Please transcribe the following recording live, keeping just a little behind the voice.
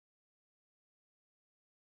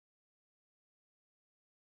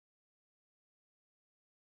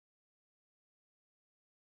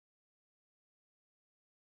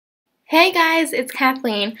Hey guys, it's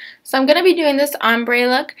Kathleen. So I'm going to be doing this ombre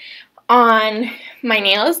look on my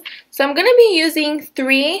nails. So I'm going to be using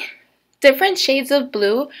 3 different shades of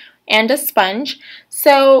blue and a sponge.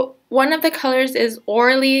 So one of the colors is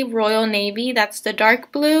Orly Royal Navy, that's the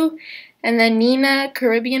dark blue. And then Nina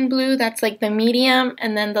Caribbean Blue, that's like the medium.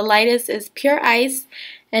 And then the lightest is Pure Ice,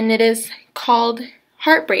 and it is called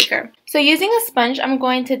Heartbreaker. So using a sponge, I'm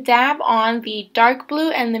going to dab on the dark blue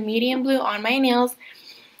and the medium blue on my nails.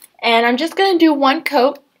 And I'm just going to do 1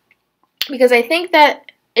 coat because I think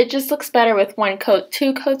that it just looks better with 1 coat.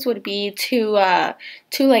 2 coats would be too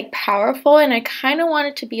like powerful, and I kind of want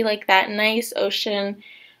it to be like that nice ocean,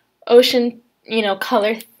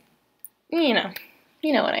 color, you know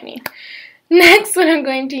what I mean. Next, what I'm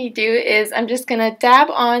going to do is I'm just going to dab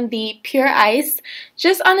on the Pure Ice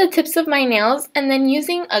just on the tips of my nails, and then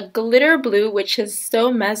using a glitter blue, which is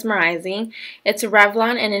so mesmerizing. It's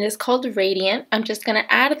Revlon and it is called Radiant. I'm just going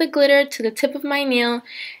to add the glitter to the tip of my nail,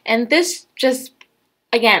 and this just,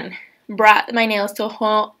 again, brought my nails to a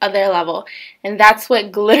whole other level. And that's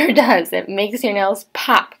what glitter does. It makes your nails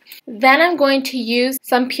pop. Then I'm going to use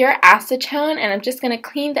some pure acetone, and I'm just going to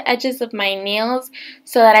clean the edges of my nails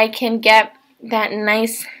so that I can get that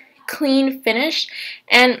nice clean finish.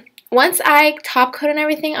 And once I top coat and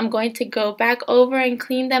everything, I'm going to go back over and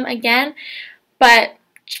clean them again. But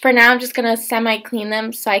for now, I'm just going to semi-clean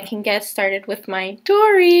them so I can get started with my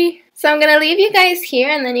Dory. So I'm going to leave you guys here,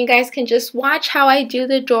 and then you guys can just watch how I do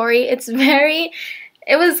the Dory.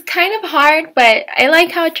 It was kind of hard, but I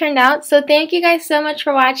like how it turned out. So thank you guys so much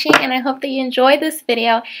for watching, and I hope that you enjoyed this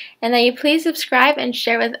video and that you please subscribe and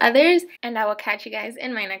share with others. And I will catch you guys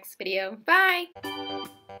in my next video. Bye!